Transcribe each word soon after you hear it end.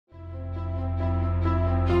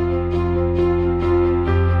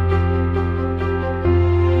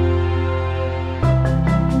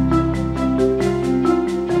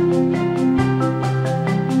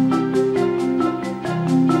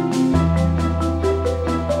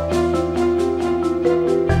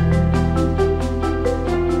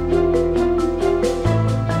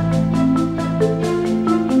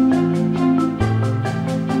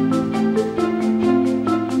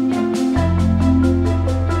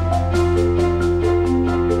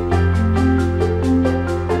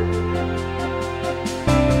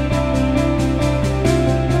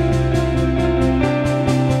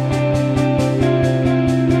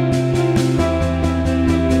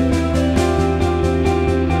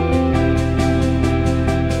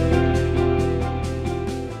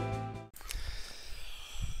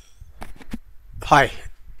Hi,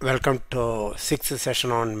 welcome to sixth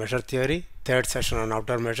session on measure theory, third session on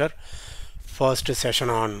outer measure, first session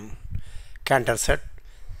on Cantor set.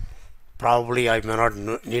 Probably I may not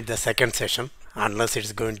need the second session unless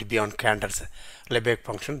it's going to be on Cantor Lebesgue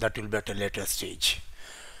function. That will be at a later stage.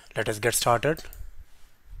 Let us get started.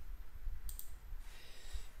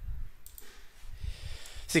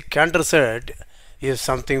 See, Cantor set is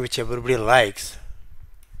something which everybody likes,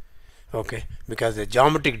 okay, because the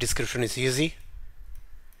geometric description is easy.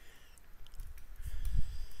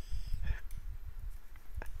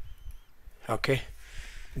 Okay,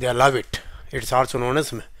 they love it. It's also known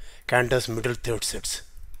as Cantor's middle third sets.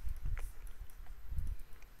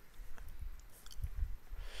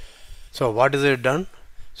 So what is it done?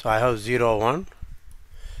 So I have 0 1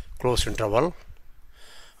 closed interval,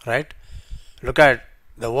 right? Look at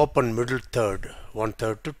the open middle third,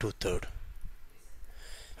 1/3 to 2/3.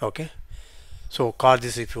 Okay, so call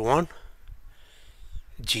this, if you want,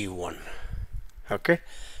 G1. Okay,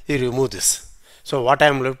 you remove this. So what I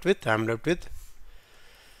am left with? I am left with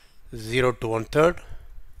 0 to 1/3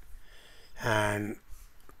 and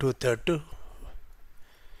 2/3 to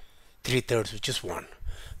 3/3, which is 1.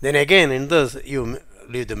 Then again in this you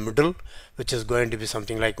leave the middle, which is going to be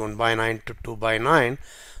something like 1/9 to 2/9.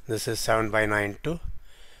 This is 7/9 to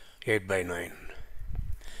 8/9.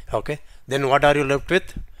 Okay, then what are you left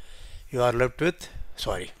with? You are left with,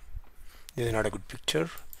 sorry, this is not a good picture.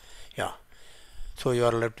 Yeah, so you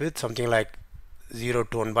are left with something like 0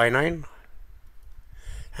 to 1/9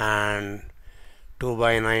 and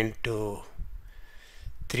 2/9 to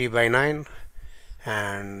 3/9,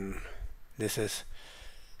 and this is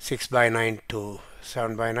 6/9 to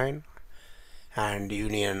 7/9, and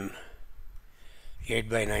union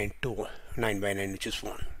 8/9 to 9/9, which is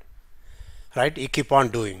 1. Right, you keep on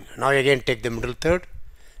doing. Now again take the middle third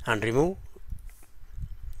and remove.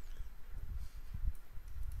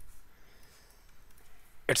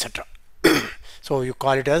 Etc. So you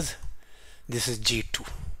call it as, this is G2.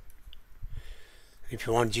 If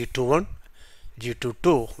you want G21,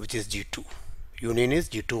 G22, which is G2. Union is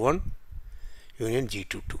G21, union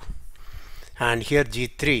G22. And here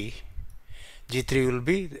G3 will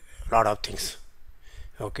be a lot of things.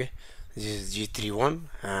 Okay, this is G31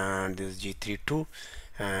 and this is G32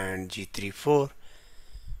 and G34,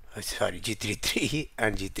 sorry, G33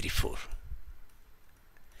 and G34.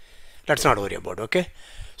 Let's not worry about. Okay,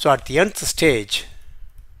 so at the nth stage,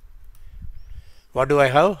 what do I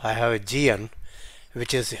have? I have a Gn,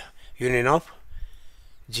 which is union of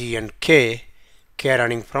G and K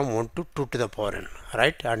running from 1 to 2 to the power n,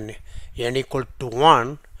 right? And n equal to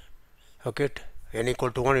 1, okay, n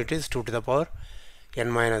equal to 1, it is 2 to the power n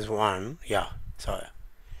minus 1, yeah, so,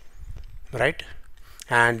 right?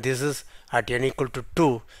 And this is at n equal to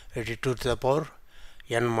 2, it is 2 to the power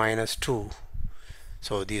n minus 2.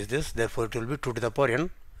 So this, therefore it will be 2 to the power n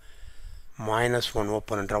minus 1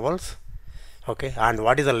 open intervals. Okay, and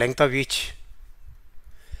what is the length of each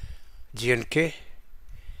G and K?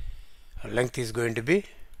 Length is going to be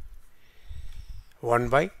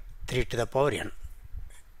 1/3 to the power n.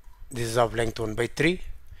 This is of length 1/3,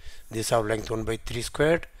 this is of length 1/3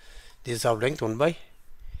 squared, this is of length 1/3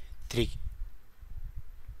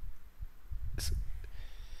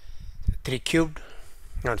 cubed,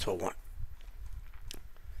 and so on.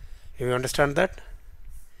 You understand that?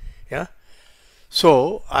 Yeah.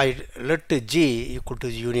 So I let G equal to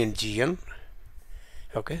union Gn.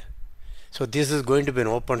 Okay, so this is going to be an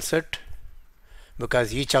open set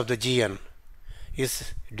because each of the Gn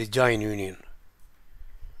is disjoint union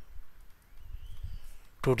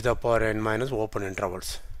 2 to the power n minus open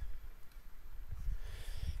intervals,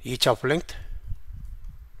 each of length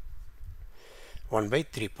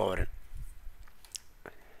 1/3 power n.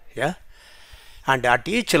 Yeah, and at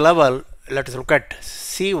each level let us look at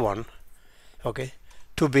C1, okay,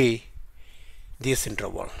 to be this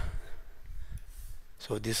interval.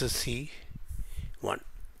 So this is C1.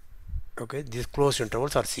 Okay, these closed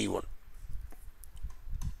intervals are C1.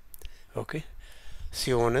 Okay,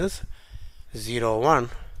 C1 is 0 1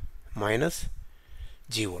 minus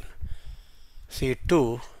G1.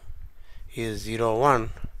 C2 is 0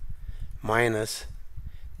 1 minus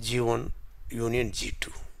G1 union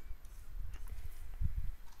G2.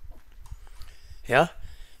 Yeah,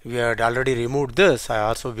 we had already removed this. We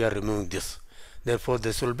are removing this. Therefore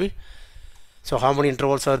this will be, so how many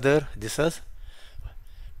intervals are there? This has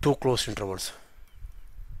 2 closed intervals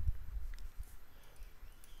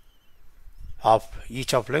of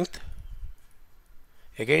each of length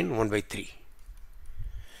again 1/3,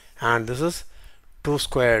 and this is 2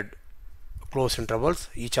 squared closed intervals,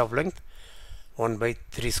 each of length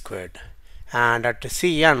 1/3 squared, and at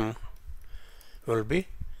Cn will be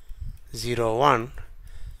 0 1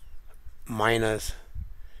 minus,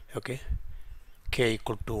 okay, k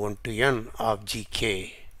equal to 1 to n of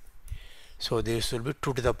gk. So this will be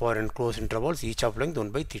 2 to the power n closed intervals, each of length 1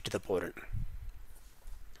 by 3 to the power n.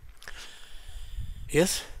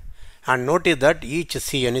 Yes, and notice that each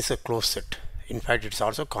Cn is a closed set. In fact, it's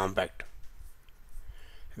also compact,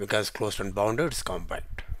 because closed and bounded is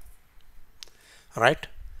compact, right?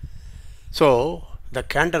 So the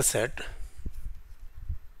Cantor set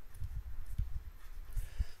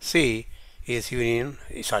C is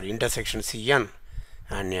intersection Cn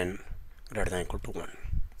and n greater than or equal to 1.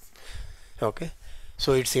 Okay,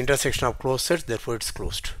 so it's intersection of closed sets, therefore it's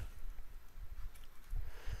closed,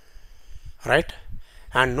 right?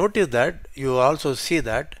 And notice that you also see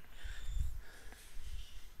that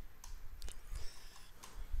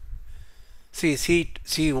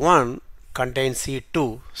C1 contains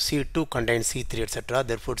C2, C2 contains C3, etc.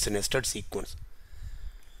 Therefore it's a nested sequence.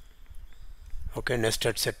 Okay,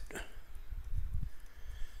 nested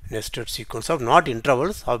sequence of not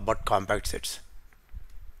intervals but compact sets,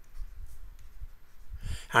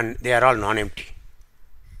 and they are all non-empty.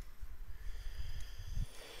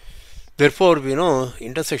 Therefore we know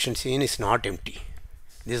intersection Cn is not empty.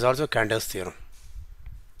 This is also Cantor's theorem.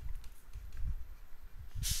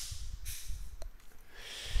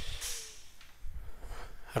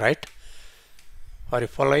 Right? Are you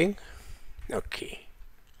following? Okay.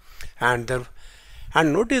 And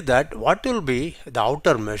notice that what will be the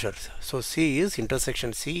outer measures. So C is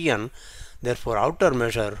intersection Cn, therefore outer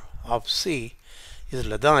measure of C is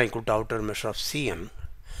less than or equal to outer measure of Cn.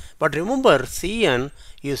 But remember, Cn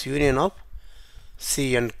is union of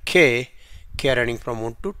C and K running from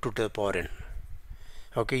 1 to 2 to the power n.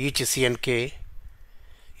 Okay, each C and K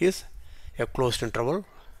is a closed interval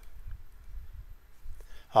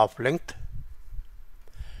of length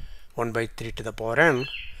 1 by 3 to the power n.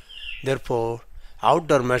 Therefore,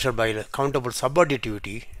 outer measure by countable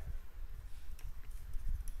subadditivity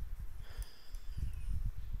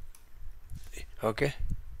okay,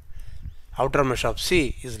 outer measure of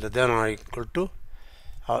C is less than or equal to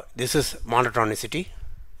this is monotonicity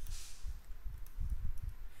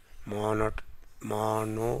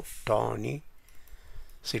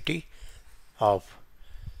of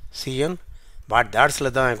Cn, but that's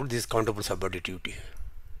less than or equal to this countable subadditivity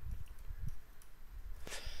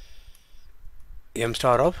m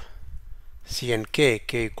star of C and k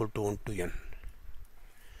equal to 1 to n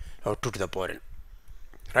or 2 to the power n,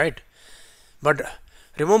 right? But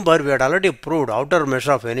remember, we had already proved outer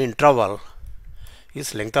measure of any interval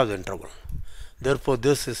is length of the interval. Therefore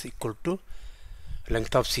this is equal to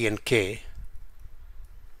length of C and k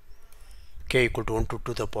equal to 1 to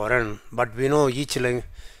 2 to the power n, but we know each length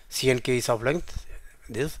C and k is of length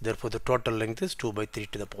this, therefore the total length is 2 by 3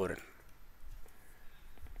 to the power n,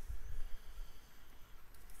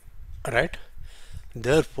 right?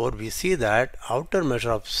 Therefore we see that outer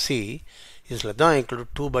measure of C is less than or equal to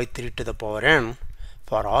 2 by 3 to the power n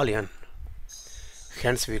for all n.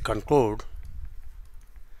 Hence we conclude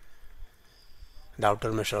the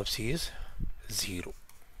outer measure of C is 0.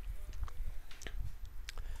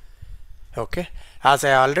 Okay, as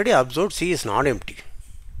I already observed, C is not empty.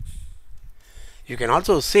 You can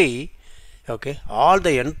also see, okay, all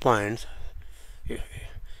the endpoints.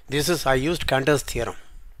 This is, I used Cantor's theorem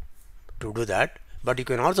to do that, but you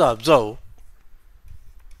can also observe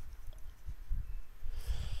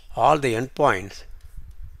all the endpoints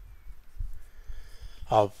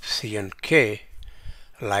of C and K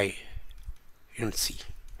lie in C,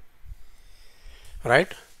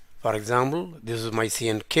 right? For example, this is my C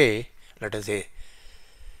and K, let us say,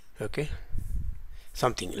 okay,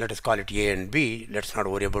 something, let us call it A and B, let's not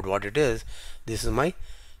worry about what it is. This is my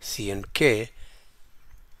C and K,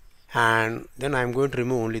 and then I am going to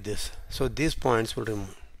remove only this. So these points will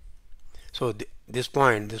remove. So this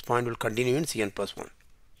point will continue in Cn plus 1,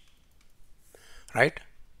 right?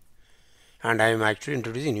 And I am actually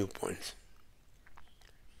introducing new points.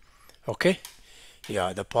 Okay,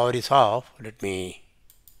 yeah, the power is off. Let me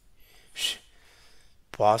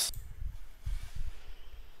pause.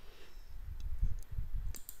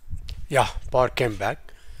 Yeah, power came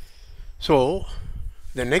back. So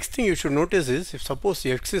the next thing you should notice is, if suppose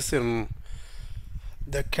X is in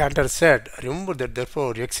the Cantor set, remember that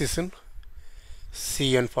therefore X is in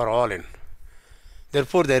Cn for all n.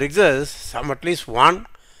 Therefore there exists some at least one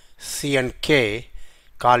C and K,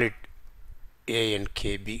 call it A and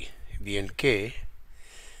K, B and K,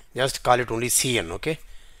 just call it only Cn, okay,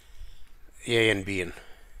 A and Bn,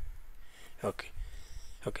 okay,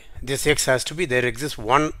 this X has to be, there exists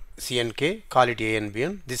one C and K, call it A and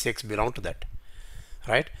Bn, this X belong to that,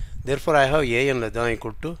 right? Therefore I have a n less than or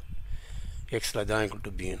equal to x less than or equal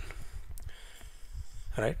to b n,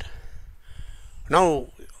 right? Now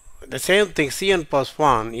the same thing, cn plus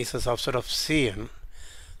 1 is a subset of cn,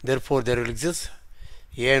 therefore there will exist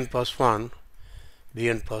an plus 1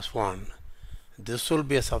 bn plus 1. This will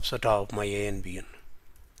be a subset of my an bn.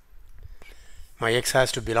 My x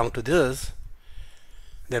has to belong to this,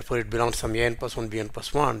 therefore it belongs to some an plus 1 bn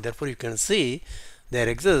plus 1. Therefore you can see there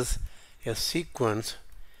exists a sequence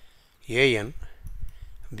an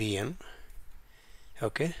bn,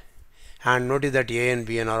 okay, and notice that a and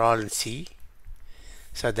bn are all in C,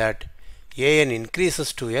 so that an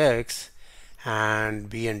increases to x and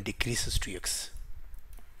bn decreases to x,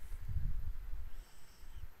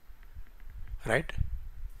 right?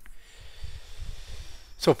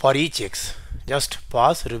 So for each x, just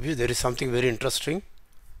pause, review. There is something very interesting.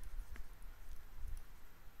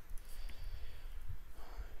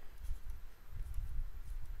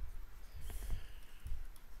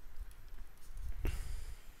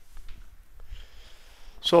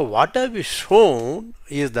 So what I have shown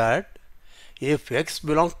is that if x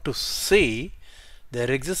belongs to C,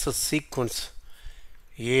 there exists a sequence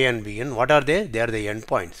a and bn. What are they? They are the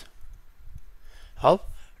endpoints of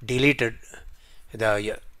deleted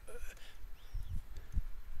the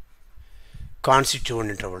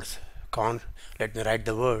constituent intervals. Let me write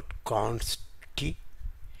the word constituent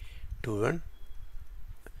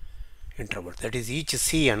interval. That is, each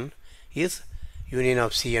Cn is union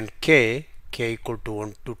of C and k equal to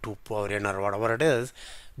 1 to 2 power n or whatever it is.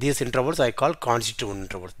 These intervals I call constituent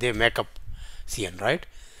intervals. They make up Cn, right?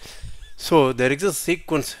 So there is a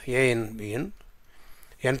sequence a and bn,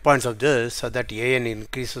 endpoints of this, so that an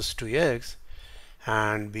increases to x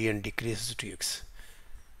and bn decreases to x,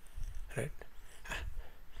 right?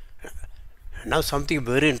 Now something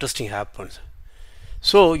very interesting happens.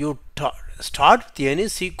 So you start with any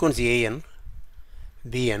sequence an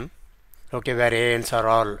bn, okay, where an's are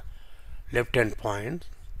all left hand points,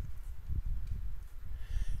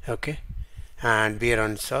 okay, and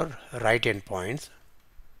bn's are right hand points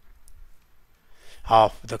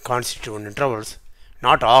of the constituent intervals,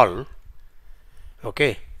 not all,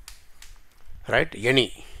 okay, right,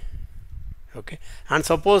 any, okay. And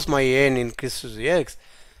suppose my an increases to x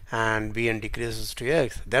and bn decreases to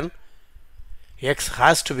x, then x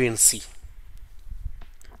has to be in C.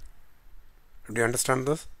 Do you understand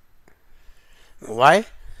this? Why?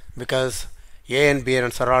 Because a and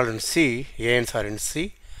bn's are all in C, an's are in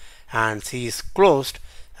C, and C is closed,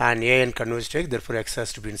 and an converges to x, therefore x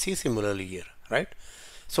has to be in C. Similarly here, right?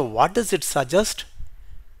 So what does it suggest?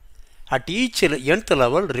 At each nth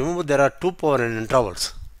level, remember there are 2 power n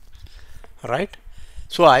intervals, right?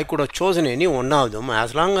 So I could have chosen any one of them,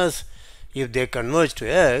 as long as if they converge to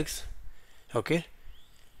x, okay,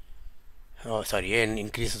 oh sorry, an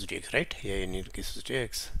increases to x, right? An increases to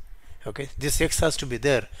x, okay, this x has to be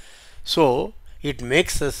there. So it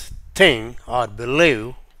makes us think or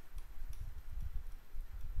believe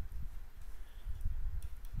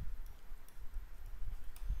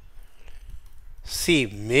C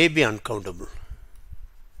may be uncountable.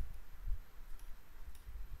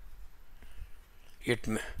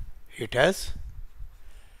 It has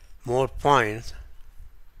more points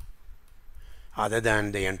other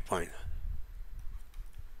than the endpoint.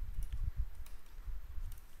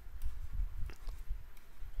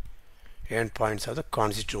 Endpoints are the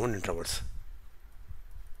constituent intervals.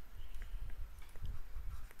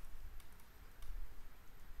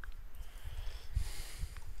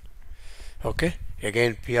 Okay,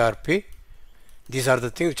 again PRP. These are the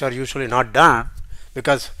things which are usually not done,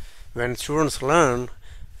 because when students learn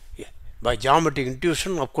by geometric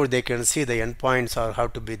intuition, of course they can see the endpoints are how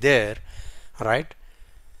to be there, right?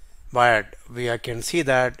 But I can see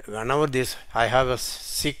that whenever this I have a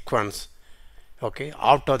sequence, okay,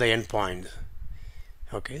 out of the endpoints,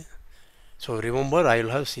 okay. So remember, I will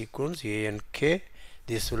have sequence a and k.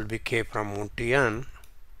 This will be k from 1 to n,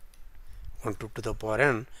 1 to the power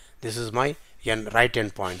n. This is my n right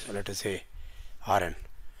endpoint, so let us say Rn,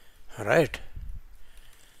 right?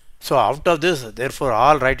 So out of this, therefore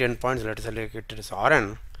all right endpoints, let us select it as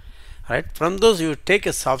Rn, right? From those you take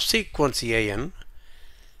a subsequence an,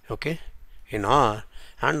 okay, in R,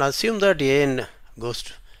 and assume that an goes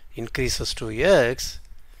to, increases to x,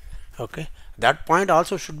 okay. That point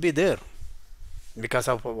also should be there because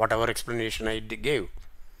of whatever explanation I gave,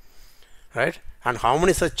 right? And how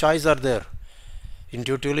many such choices are there?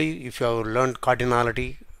 Intuitively, if you have learned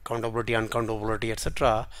cardinality, countability, uncountability,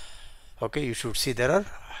 etc., okay, you should see there are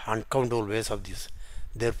uncountable ways of this.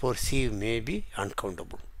 Therefore C may be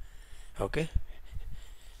uncountable, okay.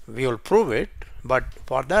 We will prove it, but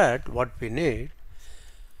for that what we need,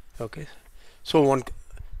 Okay,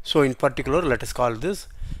 so in particular let us call this,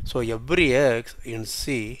 so every x in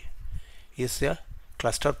C is a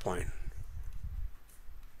cluster point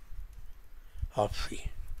of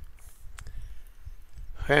C.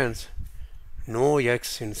 Hence no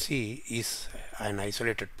x in C is an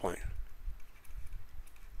isolated point,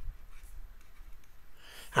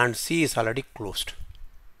 and C is already closed.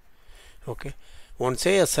 Okay, once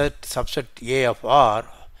say a subset A of R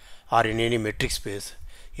or in any metric space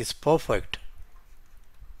is perfect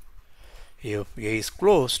if A is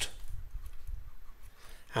closed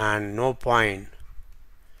and no point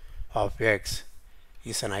of X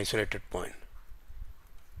is an isolated point.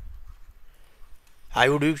 I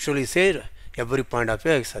would usually say every point of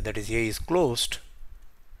X, that is A, is closed,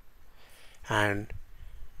 and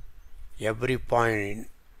every point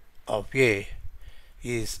of A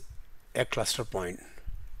is a cluster point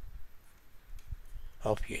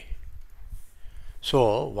of A.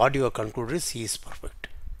 So what you have concluded is C is perfect.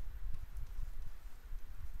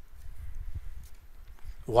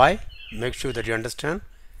 Why? Make sure that you understand.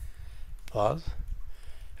 Pause,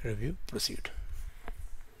 review, proceed.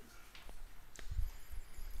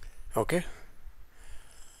 Okay.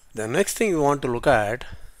 The next thing we want to look at,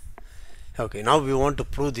 okay, now we want to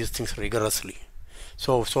prove these things rigorously.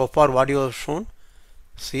 So far what you have shown,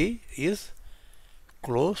 C is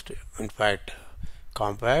closed, in fact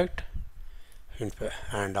compact,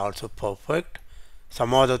 and also perfect.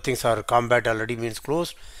 Some other things are compact already means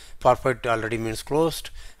closed, perfect already means closed.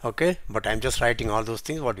 Okay, but I'm just writing all those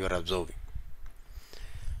things what you are observing,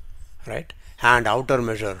 right? And outer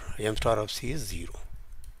measure m star of C is 0.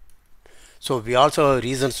 So we also have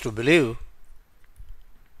reasons to believe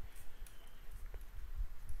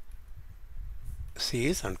C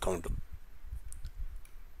is uncountable,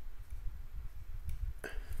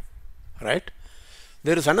 right?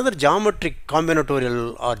 There is another geometric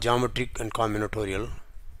combinatorial or geometric and combinatorial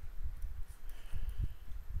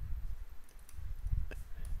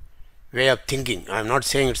way of thinking. I am not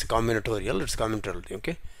saying it's a combinatorial, it's combinatorial,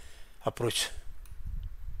 okay, approach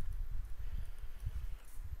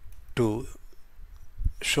to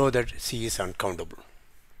show that C is uncountable.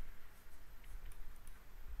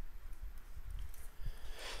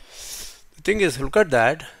 The thing is, look at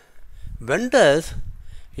that. When does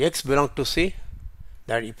X belong to C?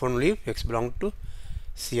 That if only if X belong to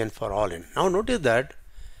C and for all n. Now notice that,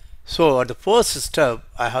 so at the first step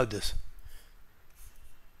I have this,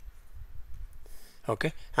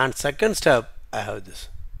 okay, and second step I have this,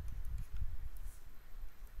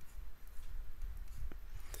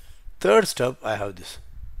 third step I have this.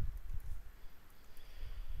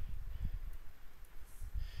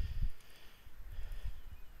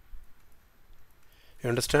 You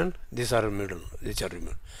understand? These are middle, these are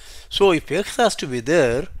middle. So if X has to be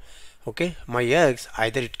there, okay, my X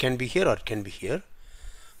either it can be here or it can be here.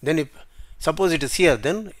 Then if suppose it is here,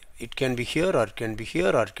 then it can be here or it can be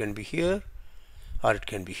here or it can be here or it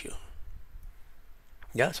can be here.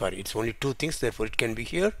 Yeah, sorry, it's only two things, therefore it can be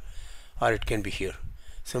here or it can be here.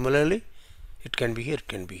 Similarly, it can be here, it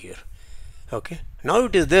can be here. Okay, now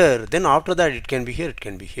it is there, then after that it can be here, it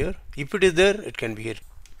can be here. If it is there, it can be here.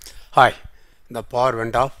 Hi, the power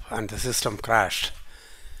went off and the system crashed.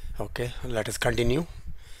 Okay, let us continue.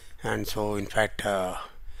 And so in fact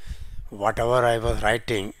whatever I was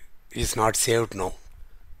writing is not saved now.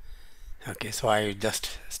 Okay, so I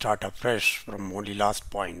just start afresh from only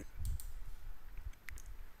last point.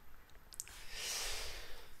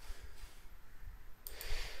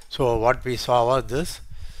 So what we saw was this.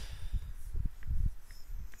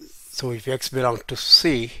 So if X belongs to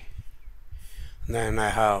C, then I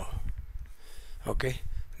have, okay,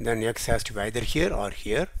 then X has to be either here or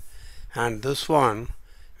here, and this one,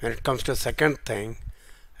 when it comes to the second thing,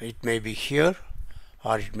 it may be here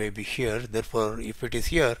or it may be here. Therefore if it is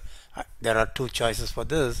here, there are two choices for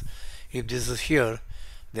this. If this is here,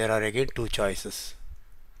 there are again two choices.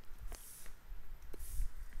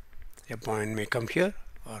 A point may come here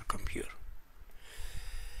or come here.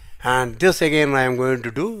 And this again I am going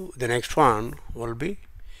to do, the next one will be,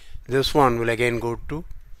 this one will again go to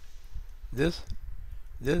this,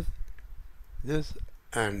 this, this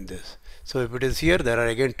and this. So if it is here, there are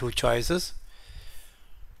again two choices.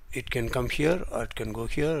 It can come here or it can go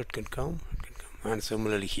here, it can come, and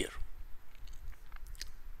similarly here.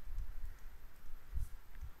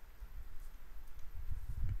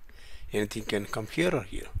 Anything can come here or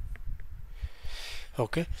here.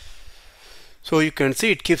 Okay, so you can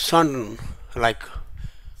see it keeps on like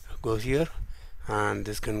goes here, and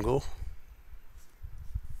this can go,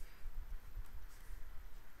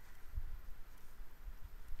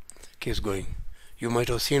 keeps going. You might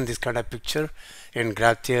have seen this kind of picture in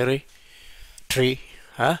graph theory tree.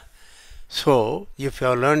 So if you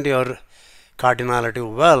have learned your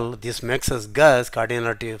cardinality well, this makes us guess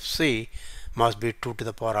cardinality of C must be 2 to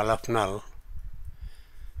the power L of null.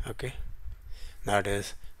 Okay, that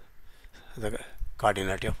is the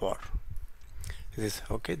cardinality of R. This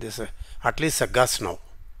okay, this at least a guess now.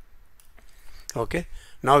 Okay,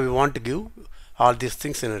 now we want to give all these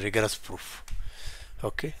things in a rigorous proof.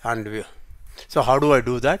 Okay, and so how do I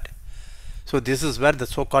do that? So this is where the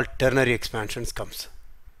so-called ternary expansions comes.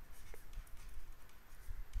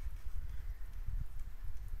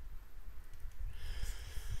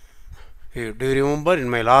 Do you remember in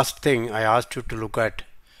my last thing I asked you to look at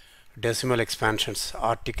decimal expansions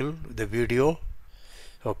article, the video?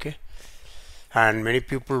 Okay, and many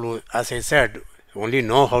people, as I said, only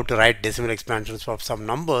know how to write decimal expansions for some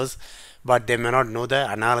numbers, but they may not know the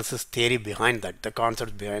analysis theory behind that, the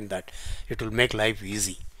concepts behind that. It will make life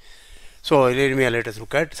easy. So let us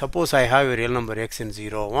look at, suppose I have a real number x in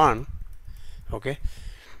 0, 1. Okay,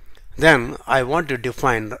 then I want to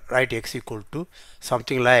define, write x equal to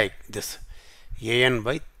something like this: an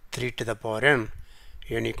by 3 to the power n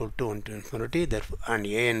equal to 1 to infinity, therefore, and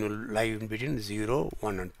an will lie in between 0,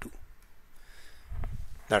 1 and 2.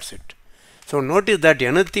 That's it. So notice that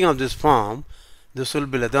anything of this form, this will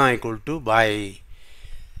be less than or equal to, by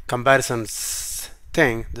comparisons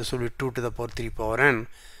thing, this will be 2 to the power 3 power n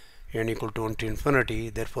equal to 1 to infinity,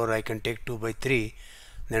 therefore I can take 2 by 3,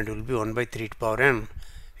 then it will be 1 by 3 to power n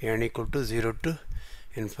equal to 0 to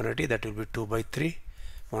infinity, that will be 2 by 3,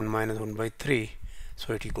 1 minus 1 by 3,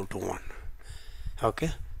 so it equal to 1.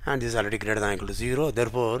 Okay, and this is already greater than or equal to 0,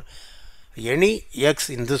 therefore any x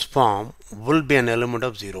in this form will be an element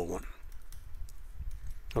of 0, 1.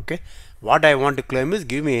 Okay, what I want to claim is,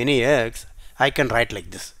 give me any x, I can write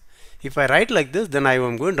like this. If I write like this, then I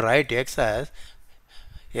am going to write x as,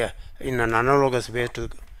 in an analogous way to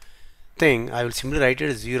thing, I will simply write it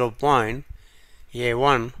as 0 point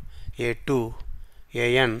a1, a2,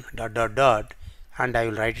 an dot dot dot, and I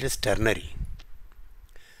will write it as ternary.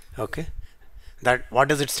 Okay, that what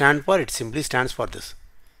does it stand for? It simply stands for this,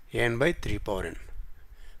 n by 3 power n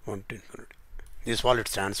 1 to infinity. This is all it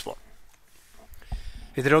stands for.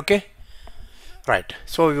 Is it okay? Right.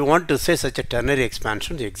 So we want to say such a ternary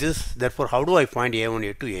expansion exists. Therefore, how do I find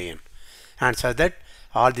a1, a2, an? And such that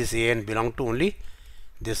all these an belong to only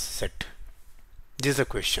this set. This is a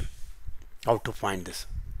question. How to find this?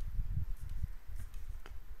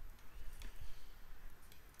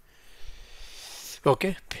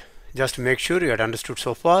 Okay. Just make sure you had understood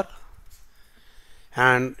so far.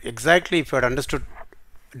 And exactly if you had understood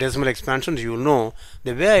decimal expansions, you will know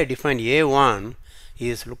the way I define a1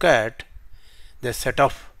 is, look at the set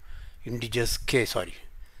of integers k,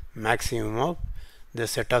 maximum of the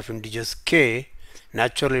set of integers k.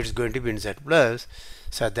 Naturally it's going to be in z plus,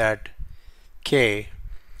 so that k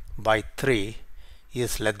by 3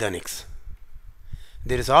 is less than x.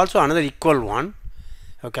 There is also another equal one.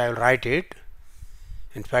 Okay, I will write it.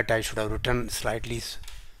 In fact, I should have written slightly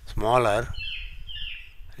smaller.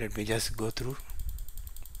 Let me just go through.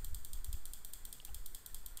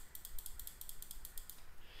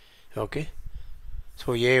 Okay,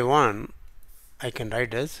 so a1 I can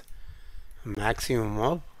write as maximum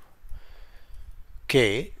of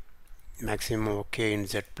k in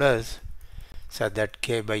z plus, so that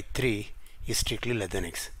k by 3 is strictly less than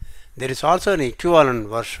x. There is also an equivalent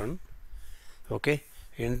version. Okay,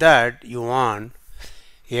 in that you want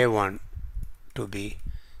a1 to be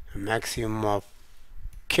maximum of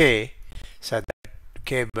k, so that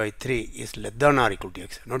k by 3 is less than or equal to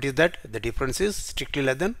x. Notice that the difference is strictly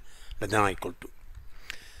less than or equal to.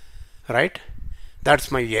 Right?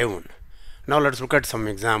 That's my a1. Now let's look at some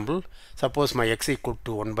example. Suppose my x equal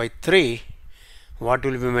to 1 by 3. What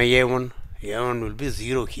will be my a1? a1 will be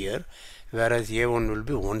 0 here, whereas a1 will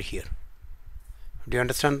be 1 here. Do you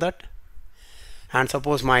understand that? And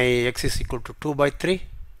suppose my x is equal to 2 by 3.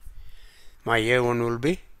 My a1 will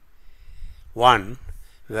be 1,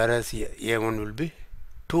 whereas a1 will be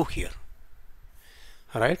 2 here.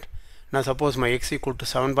 Alright. Now suppose my x equal to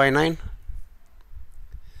 7 by 9.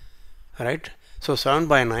 Right. So 7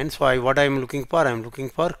 by 9. So what I am looking for? I am looking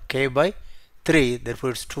for k by 3. Therefore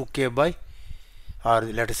it's 2k by, or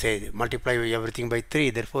let us say multiply everything by 3.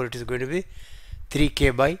 Therefore it is going to be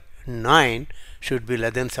 3k by 9 should be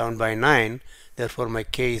less than 7 by 9. Therefore my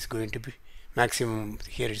k is going to be maximum.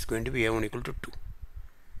 Here is going to be a1 equal to 2.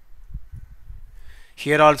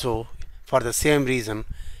 Here also for the same reason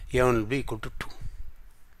a1 will be equal to 2.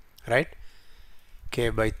 Right? K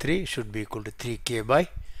by 3 should be equal to 3k by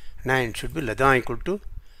 9 should be less than or equal to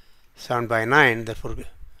 7 by 9. Therefore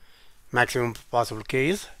maximum possible k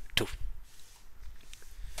is 2,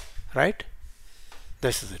 right?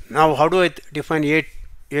 This is it. Now how do I define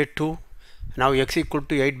a2? Now x equal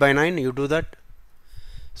to 8 by 9, you do that.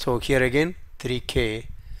 So here again 3k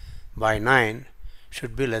by 9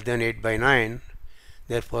 should be less than 8 by 9,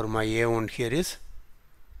 therefore my a1 here is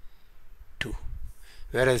 2,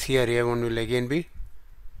 whereas here a1 will again be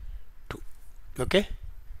 2. Okay,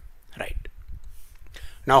 right.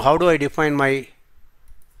 Now how do I define my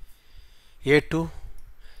a2?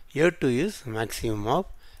 a2 is maximum of,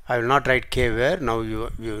 I will not write k where, now you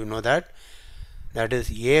know that is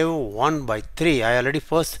a1 by 3. I already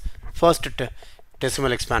first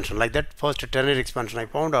decimal expansion like that, first ternary expansion I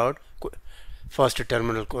found out, first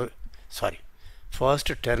ternary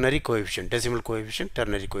coefficient, decimal coefficient,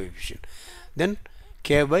 ternary coefficient, then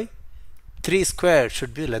k by 3 squared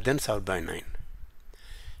should be less than 7 by 9,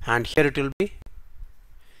 and here it will be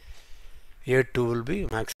a2 will be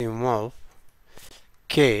maximum of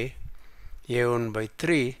k a1 by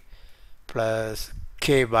 3 plus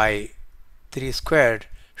k by 3 squared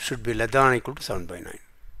should be less than or equal to 7 by 9.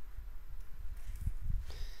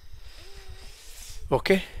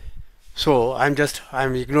 Okay, so I'm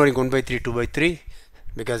ignoring 1 by 3, 2 by 3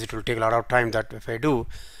 because it will take a lot of time that if I do.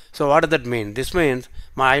 So what does that mean? This means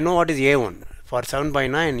I know what is a1. For 7 by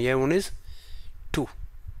 9, a1 is 2,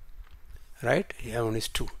 right? a1 is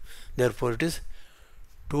 2, therefore it is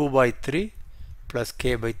 2 by 3 plus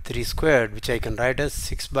k by 3 squared, which I can write as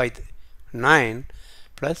 6 by 9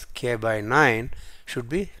 plus k by 9 should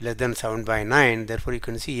be less than 7 by 9, therefore you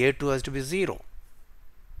can see a2 has to be 0,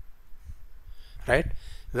 right?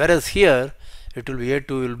 Whereas here it will be a2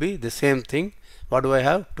 will be the same thing. What do I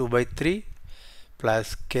have? 2 by 3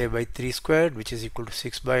 plus k by 3 squared, which is equal to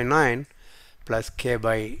 6 by 9 plus k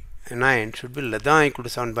by 9 should be less than or equal to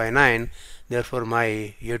 7 by 9, therefore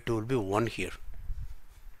my a2 will be 1 here,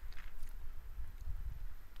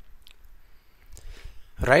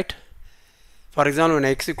 right? For example, when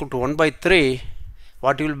x equal to 1 by 3,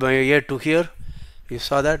 what will be a2 here? You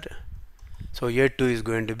saw that. So a2 is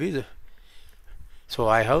going to be so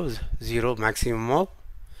I have 0, maximum of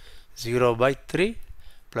 0 by 3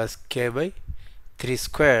 plus k by 3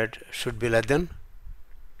 squared should be less than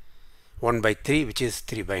 1 by 3, which is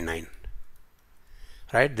 3 by 9,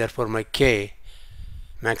 right? Therefore my k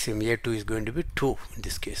maximum a2 is going to be 2 in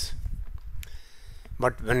this case.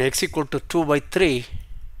 But when x equal to 2 by 3,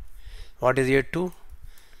 what is a2?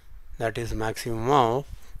 That is maximum of,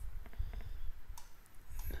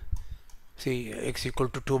 see, x equal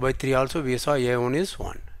to 2 by 3 also we saw a1 is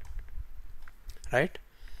 1, right?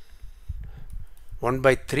 1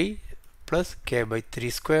 by 3 plus k by 3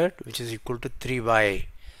 squared, which is equal to 3 by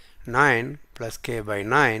 9 plus k by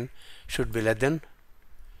 9 should be less than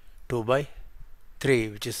 2 by 3,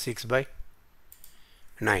 which is 6 by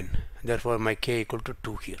 9. Therefore my k equal to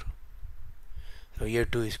 2 here. So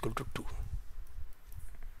a2 is equal to 2.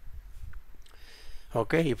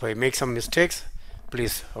 Okay, if I make some mistakes,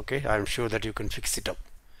 please, okay, I am sure that you can fix it up.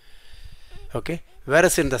 Okay,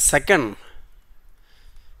 whereas in the second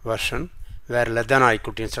version where less than or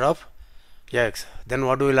equal to instead of x, then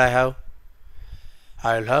what will I have?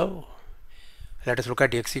 I will have, let us look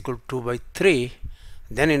at x equal to 2 by 3.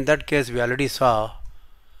 Then in that case we already saw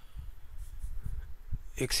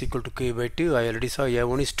x equal to k by 2, I already saw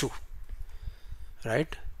a1 is 2,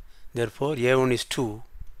 right? Therefore a1 is 2,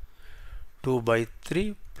 2 by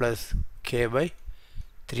 3 plus k by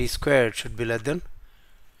 3 squared should be less than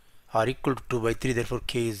or equal to 2 by 3, therefore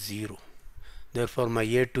k is 0. Therefore my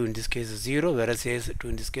a2 in this case is 0, whereas a2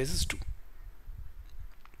 in this case is 2,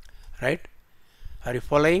 right? Are you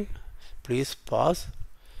following? Please pause,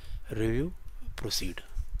 review, proceed.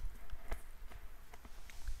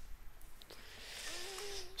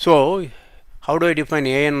 So how do I define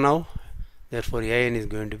an now? Therefore an is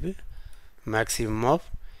going to be maximum of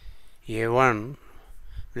a1,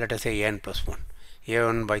 let us say n plus 1,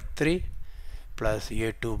 a1 by 3 plus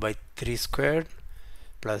a2 by 3 squared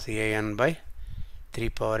plus an by 3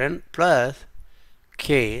 power n plus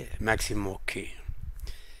k, maximum of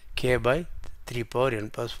k by 3 power n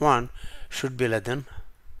plus 1 should be less than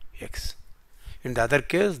x. In the other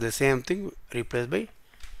case the same thing, replaced by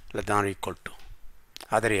less than or equal to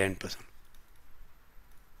other n plus 1.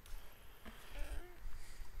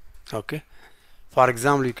 Okay, for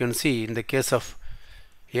example, you can see in the case of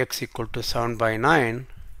x equal to 7 by 9,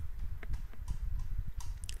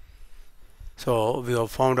 so we have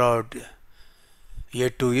found out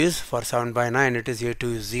a2 is, for 7 by 9 it is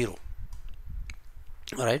a2 is 0,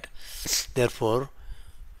 right? Therefore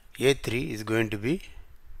a3 is going to be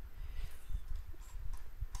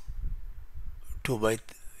 2 by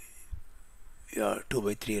Yeah, 2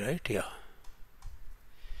 by 3, right? Yeah,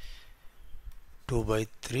 2 by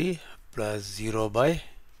 3 plus 0 by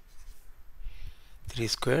 3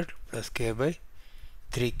 squared plus k by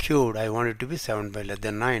 3 cubed. I want it to be 7 by less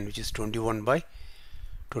than 9, which is 21 by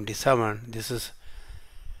 27. This is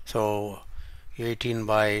so 18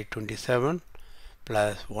 by 27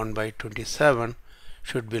 plus 1 by 27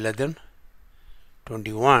 should be less than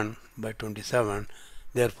 21 by 27.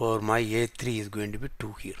 Therefore my A3 is going to be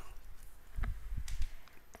 2 here.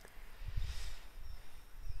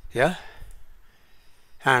 Yeah,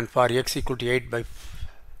 and for x equal to 8 by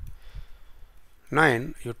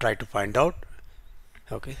 9 you try to find out.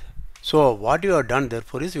 Okay, so what you have done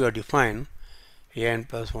therefore is you have defined an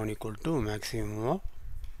plus 1 equal to maximum of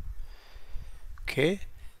k,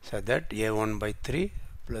 so that a1 by 3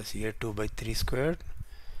 plus a2 by 3 squared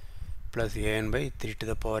plus an by 3 to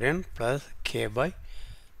the power n plus k by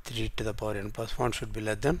 3 to the power n plus 1 should be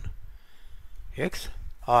less than x,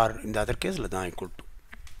 or in the other case less than or equal to.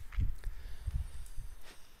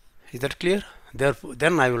 Is that clear? Therefore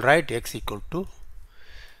then I will write x equal to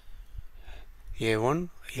a1,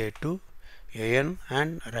 a2, an,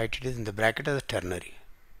 and write it in the bracket as a ternary.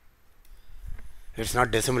 It's not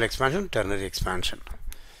decimal expansion, ternary expansion.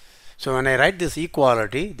 So when I write this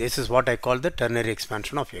equality, this is what I call the ternary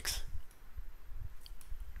expansion of x.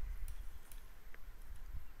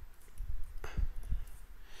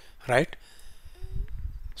 Right?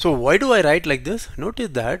 So why do I write like this? Notice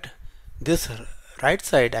that this right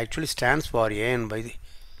side actually stands for an by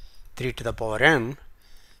 3 to the power n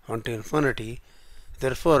 1 to infinity.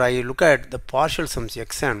 Therefore I look at the partial sums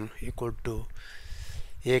xn equal to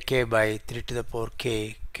ak by 3 to the power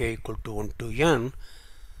k, k equal to 1 to n.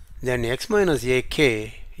 Then x minus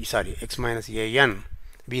x minus an,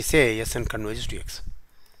 we say Sn converges to x.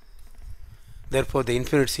 Therefore the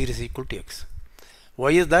infinite series is equal to x.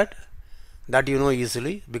 Why is that? That you know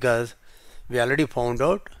easily, because we already found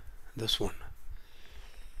out this one.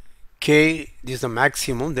 K is the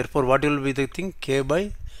maximum, therefore what will be the thing? K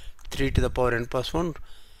by 3 to the power n plus 1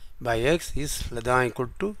 by x is less than or equal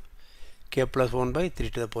to k plus 1 by 3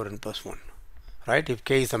 to the power n plus 1. Right? If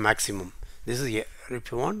k is the maximum. This is a,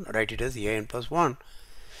 if you want, write it as an plus 1.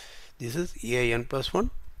 This is an plus 1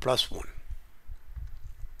 plus 1.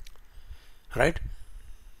 Right?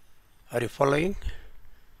 Are you following?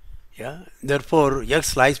 Yeah. Therefore,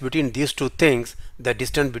 x lies between these two things. The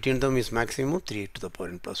distance between them is maximum 3 to the power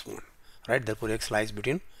n plus 1. Right? Therefore, x lies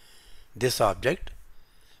between this object,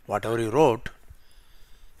 whatever you wrote.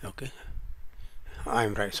 Okay.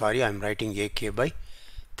 I'm writing ak by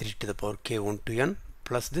 3 to the power k 1 to n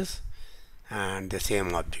plus this and the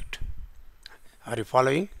same object. Are you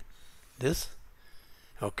following this?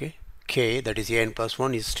 Okay. K, that is an plus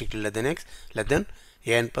 1, is strictly less than x, less than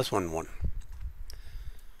an plus 1 1.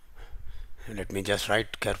 Let me just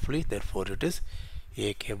write carefully. Therefore it is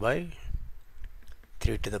ak by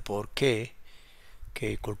 3 to the power k,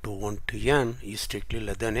 k equal to 1 to n is strictly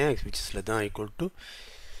less than x, which is less than or equal to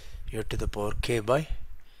a to the power k by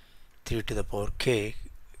 3 to the power k,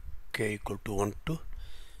 k equal to 1 to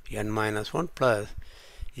n minus 1 plus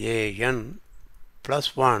an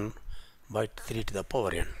plus 1 by 3 to the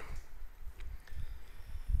power n.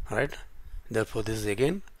 Right? Therefore this is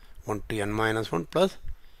again 1 to n minus 1 plus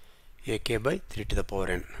ak by 3 to the power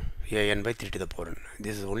n, an by 3 to the power n.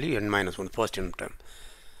 This is only n minus 1, first n term.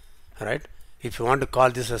 Right? If you want to call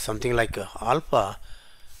this as something like alpha,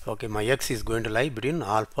 okay, my x is going to lie between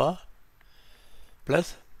alpha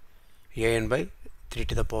plus an by 3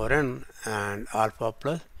 to the power n and alpha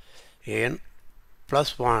plus an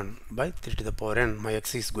plus 1 by 3 to the power n. My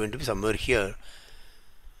x is going to be somewhere here.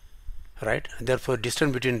 Right? Therefore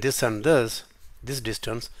distance between this and this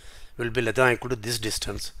distance will be less than or equal to this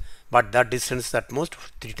distance, but that distance is at most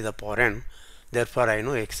 3 to the power n. Therefore I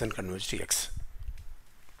know xn converges to x.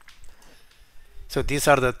 So these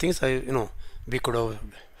are the things we could have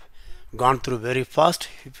gone through very fast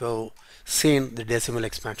if you have seen the decimal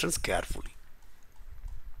expansions carefully.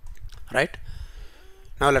 Right?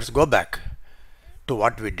 Now let's go back to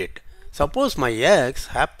what we did. Suppose my x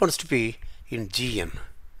happens to be in Gn.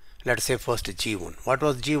 Let's say first G1. What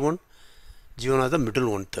was G1? G1 was the middle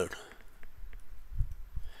 1/3.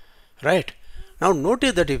 Right? Now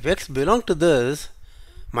notice that if x belongs to this,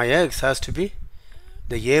 my x has to be,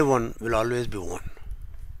 the a1 will always be 1.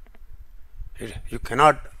 You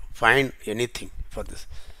cannot find anything for this.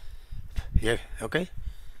 Yeah, okay?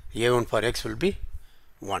 a1 for x will be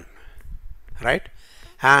 1. Right?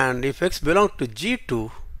 And if x belongs to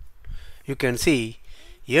G2, you can see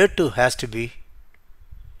a2 has to be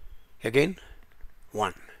again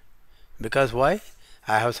 1. Because why?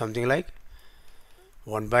 I have something like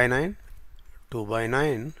 1 by 9, 2 by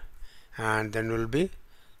 9, and then will be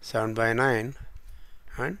 7 by 9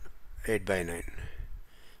 and 8 by 9.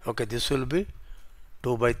 Okay, this will be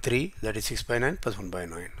 2 by 3, that is 6 by 9 plus 1 by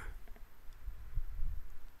 9.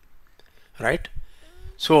 Right?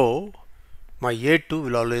 So my A2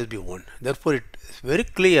 will always be 1. Therefore, it is very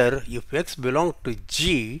clear, if x belongs to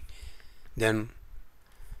G, then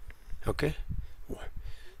okay,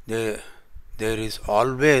 there is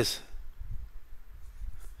always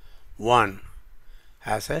 1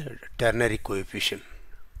 as a ternary coefficient.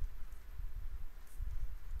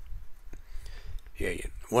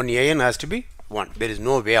 One AN has to be 1. There is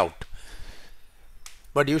no way out.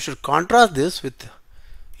 But you should contrast this with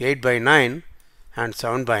 8 by 9 and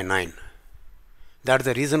 7 by 9. That's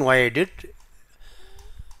the reason why I did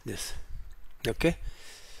this. Okay.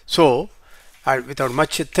 So, without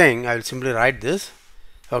much thing, I will simply write this.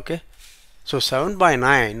 Okay. So, 7 by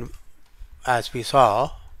 9, as we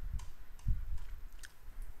saw,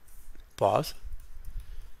 pause,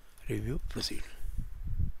 review, proceed.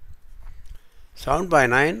 7 by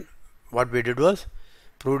 9, what we did was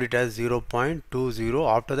proved it as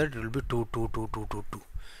 0.20. After that, it will be 2, 2, 2, 2, 2, 2.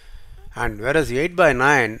 And whereas 8 by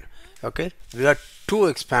 9, okay, we got two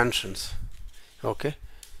expansions, okay,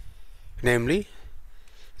 namely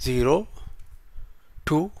 0,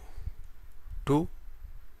 2, 2,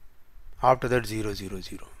 after that 0, 0,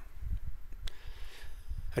 0.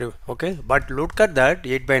 Okay, but look at that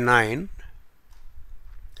 8 by 9.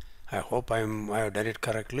 I hope I have done it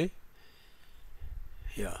correctly.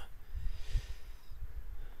 Yeah.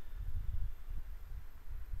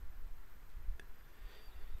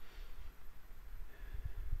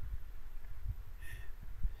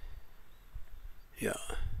 Yeah.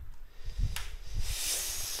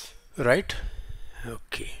 Right?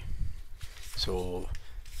 Okay. So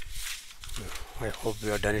I hope we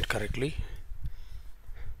have done it correctly.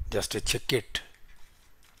 Just to check it.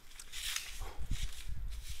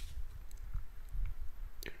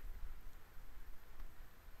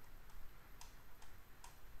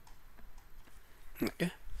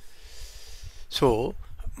 Okay. So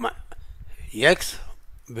my x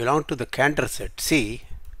belong to the Cantor set C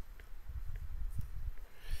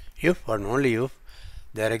if and only if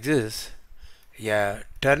there exists a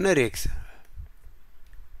ternary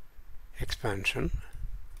expansion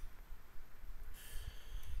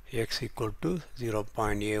x equal to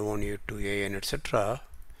 0.a1, a2, an, etc.,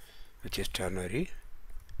 which is ternary,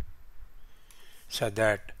 so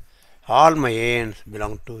that all my ans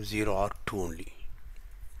belong to 0 or 2 only.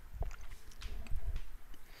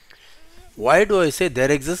 Why do I say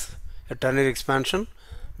there exists a ternary expansion?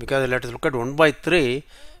 Because let us look at 1 by 3.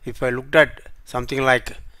 If I looked at something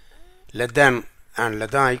like less than and less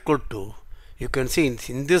than or equal to, you can see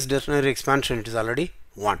in this ternary expansion it is already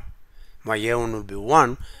 1. My A1 will be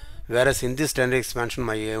 1, whereas in this ternary expansion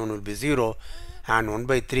my A1 will be 0, and 1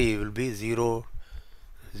 by 3 will be 0,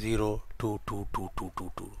 0, 2, 2, 2, 2,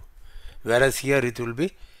 2, 2. Whereas here it will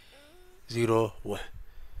be 0,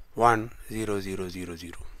 1, 0, 0, 0,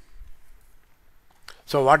 0.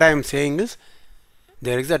 So what I am saying is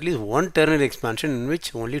there is at least one ternary expansion in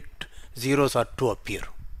which only zeros or 2 appear.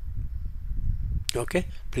 Okay,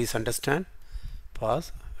 please understand.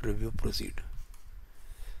 Pause, review, proceed.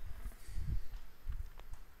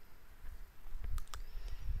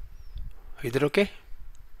 Is it okay?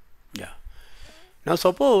 Yeah. Now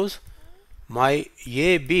suppose my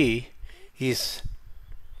AB is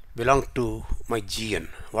belong to my Gn.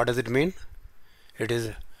 What does it mean? It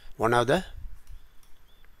is one of the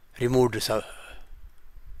removed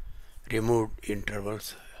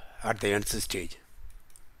intervals at the nth stage.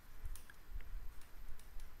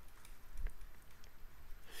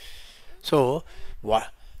 So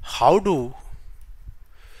how do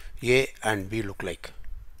A and B look like?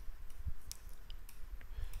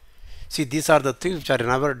 See, these are the things which are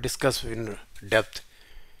never discussed in depth.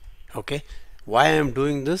 Okay, why I am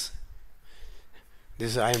doing this?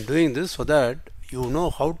 I am doing this so that you know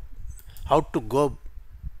how to go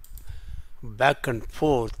back and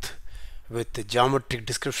forth with the geometric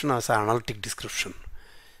description as an analytic description.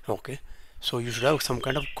 Okay, so you should have some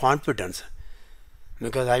kind of confidence,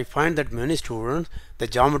 because I find that many students, the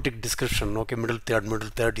geometric description, okay, middle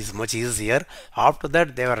third is much easier. After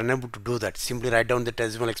that they are unable to do that. Simply write down the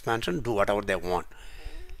decimal expansion, do whatever they want.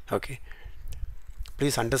 Okay,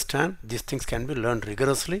 please understand, these things can be learned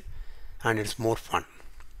rigorously and it's more fun.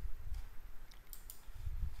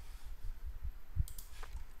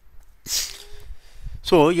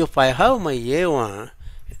 So if I have my A1,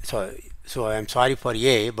 so I am sorry for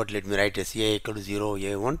A, but let me write as A equal to 0,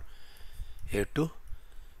 A1, A2,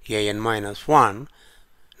 an minus 1.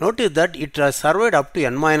 Notice that it has surveyed up to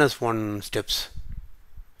n minus 1 steps.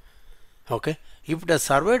 Okay, if it has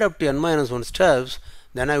surveyed up to n minus 1 steps,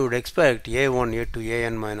 then I would expect a1, a2,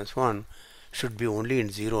 an minus 1 should be only in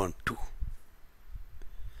 0 and 2.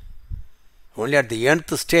 Only at the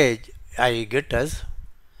nth stage I get as,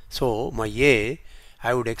 so my a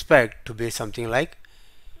I would expect to be something like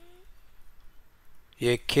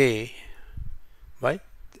ak by,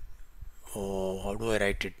 how do I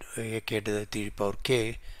write it, ak to the 3 power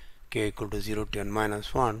k equal to 0 to n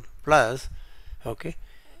minus 1 plus, okay,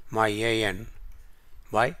 my an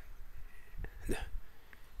by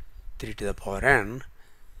 3 to the power n.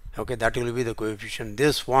 Okay, that will be the coefficient.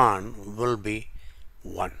 This one will be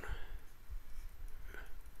 1,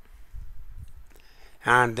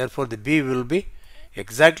 and therefore the b will be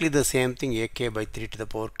exactly the same thing, ak by 3 to the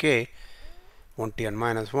power k 1 to n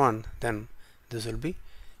minus 1. Then this will be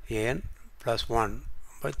an plus 1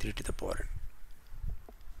 by 3 to the power n.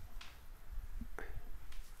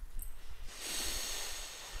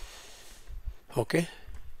 Okay,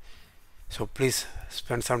 so please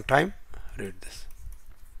spend some time, read this.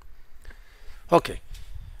 Okay,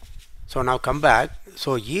 so now come back.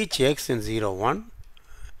 So each x in 0, 1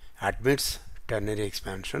 admits ternary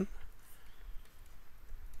expansion,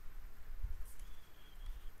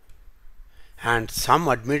 and some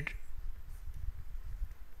admit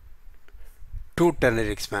 2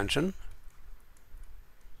 ternary expansion,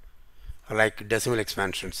 like decimal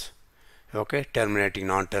expansions. Okay, terminating,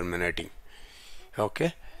 non-terminating.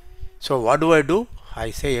 Okay, so what do?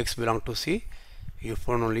 I say x belongs to C if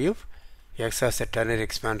and only if x has a ternary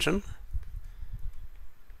expansion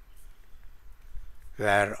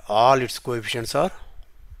where all its coefficients are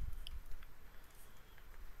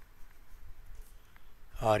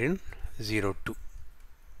in 0, 2.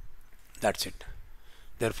 That's it.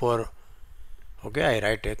 Therefore, okay, I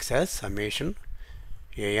write x as summation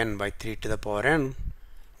an by 3 to the power n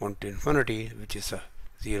 1 to infinity, which is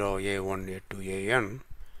 0, a1, a2, an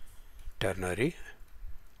ternary,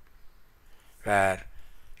 where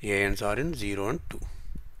ans are in 0 and 2.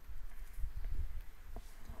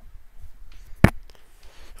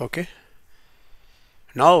 Okay,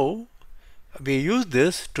 now we use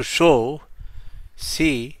this to show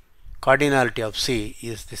C, cardinality of C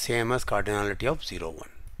is the same as cardinality of 0, 1,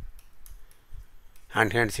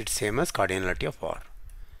 and hence it's same as cardinality of R,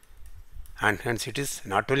 and hence it is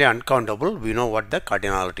not only uncountable, we know what the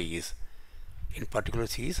cardinality is. In particular,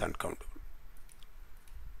 C is uncountable.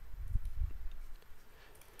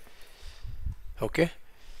 Okay,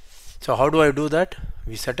 so how do I do that?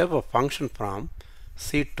 We set up a function from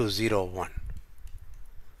C to 0, 1.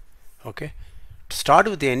 Okay, to start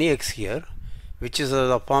with any x here, which is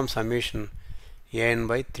the form summation an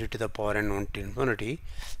by 3 to the power n 1 to infinity,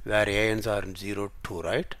 where ans are in 0, 2,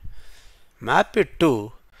 right? Map it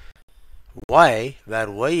to y, where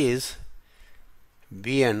y is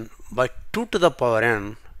bn by 2 to the power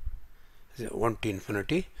n 1 to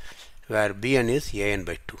infinity, where bn is an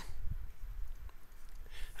by 2,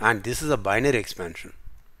 and this is a binary expansion.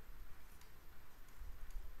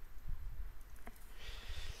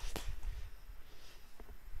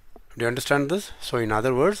 Do you understand this? So in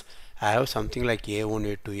other words, I have something like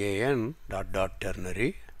a1, a2, an dot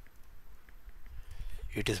ternary.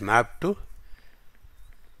 It is mapped to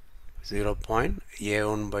 0 point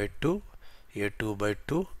a1 by 2, a2 by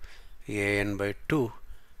 2, an by 2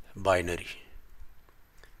 binary.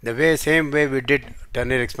 The same way we did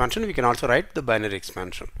ternary expansion, we can also write the binary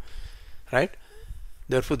expansion, right?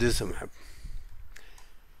 Therefore this is a map.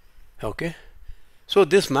 Okay, so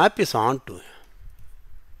this map is onto.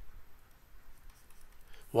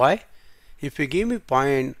 Why? If you give me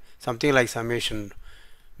point something like summation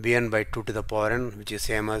bn by 2 to the power n, which is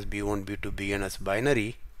same as b1, b2, bn as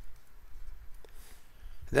binary,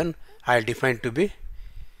 then I'll define to be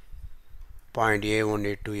point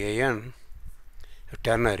a1, a2, an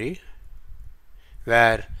ternary,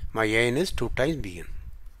 where my an is 2 times bn.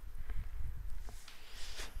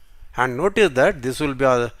 And notice that this will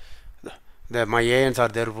be my ans are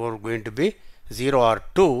therefore going to be 0 or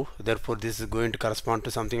 2. Therefore this is going to correspond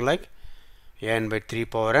to something like n by 3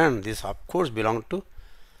 power n. This of course belongs to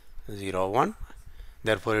 0, 1.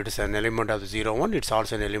 Therefore it is an element of 0, 1. It's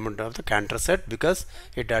also an element of the Cantor set because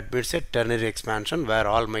it admits a ternary expansion where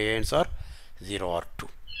all my ans are 0 or 2.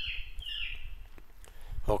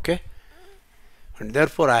 Okay, and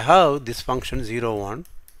therefore I have this function 0, 1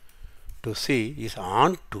 to C is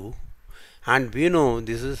on to, and we know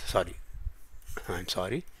this is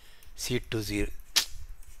C to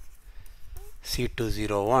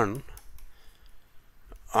 0, 1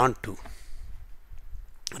 on 2,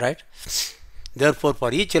 right? Therefore,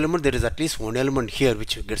 for each element there is at least one element here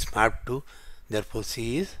which gets mapped to. Therefore,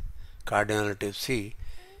 C is cardinality of C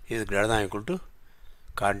is greater than or equal to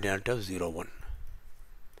cardinality of 0, 1.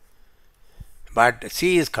 But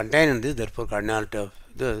C is contained in this, therefore cardinality of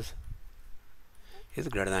this is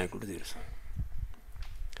greater than or equal to 0.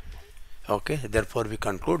 Okay, therefore we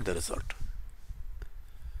conclude the result.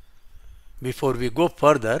 Before we go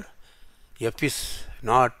further, F is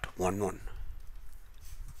not 1, 1.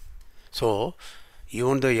 So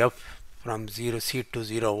even though F from 0 C to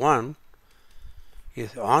 0, 1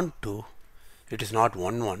 is on to, it is not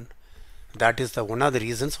 1, 1. That is the one of the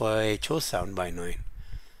reasons why I chose 7 by 9.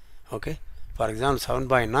 Okay, for example, 7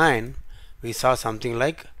 by 9 we saw something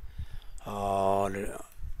like 2,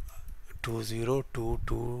 0, 2,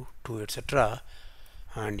 2, 2, etc.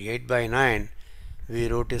 And 8 by 9 we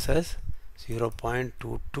wrote this as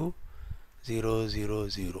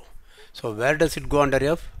 0.22000. So where does it go under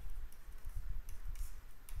F?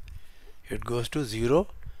 It goes to 0,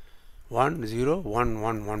 1, 0, 1,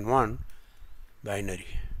 1, 1, 1 binary.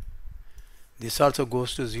 This also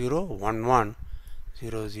goes to 0, 1, 1,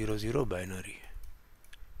 0, 0, 0 binary.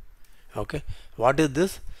 Okay, what is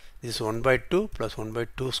this? This is 1 by 2 plus 1 by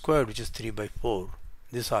 2 squared, which is 3 by 4.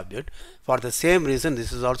 This object. For the same reason,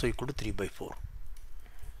 this is also equal to 3 by 4.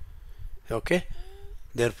 Okay,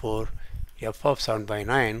 therefore F of 7 by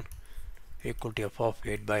 9 equal to F of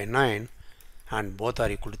 8 by 9, and both are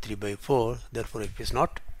equal to 3 by 4. Therefore F is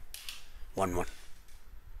not 1, 1.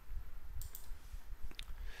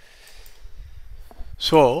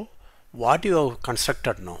 So what you have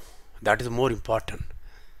constructed now, that is more important.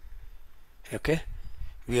 Okay,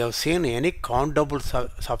 we have seen any countable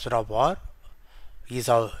subset of R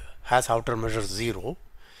has outer measure 0,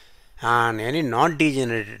 and any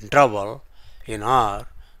non-degenerate interval in R,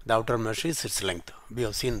 the outer measure is its length. We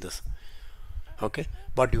have seen this. Okay,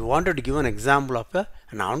 but we wanted to give an example of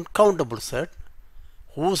an uncountable set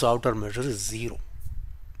whose outer measure is 0.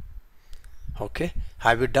 Okay,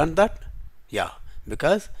 have we done that? Yeah,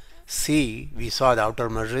 because C, we saw the outer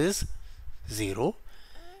measure is 0,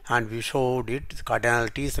 and we showed it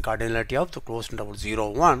cardinality is the cardinality of the closed interval 0,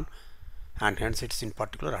 1, and hence it is in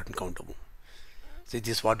particular uncountable. So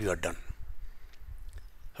this is what we have done.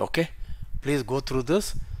 Okay, please go through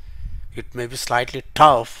this. It may be slightly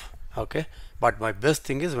tough, okay, but my best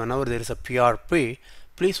thing is whenever there is a PRP,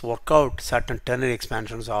 please work out certain ternary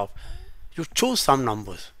expansions of, you choose some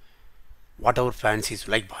numbers, whatever fancies,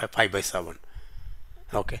 like 5 by 7,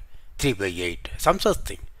 okay, 3 by 8, some such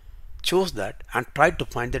thing. Choose that and try to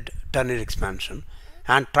find the ternary expansion,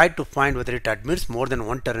 and try to find whether it admits more than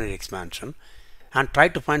one ternary expansion, and try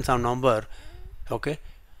to find some number, okay,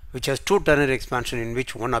 which has two ternary expansion in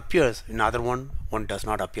which one appears, in other one does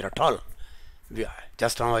not appear at all.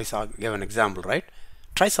 Just now I gave an example, right?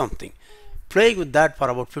 Try something. Playing with that for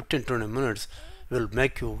about 15-20 minutes will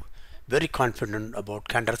make you very confident about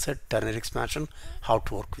Cantor Set, ternary expansion, how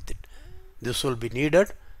to work with it. This will be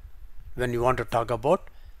needed when you want to talk about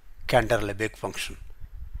Cantor Lebesgue function.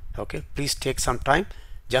 Okay, please take some time.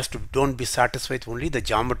 Just don't be satisfied with only the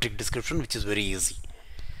geometric description, which is very easy.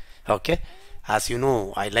 Okay, as you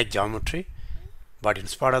know, I like geometry, but in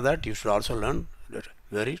spite of that, you should also learn the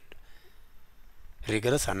very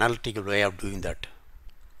rigorous analytical way of doing that.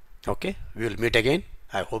 Okay, we will meet again.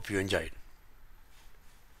 I hope you enjoyed.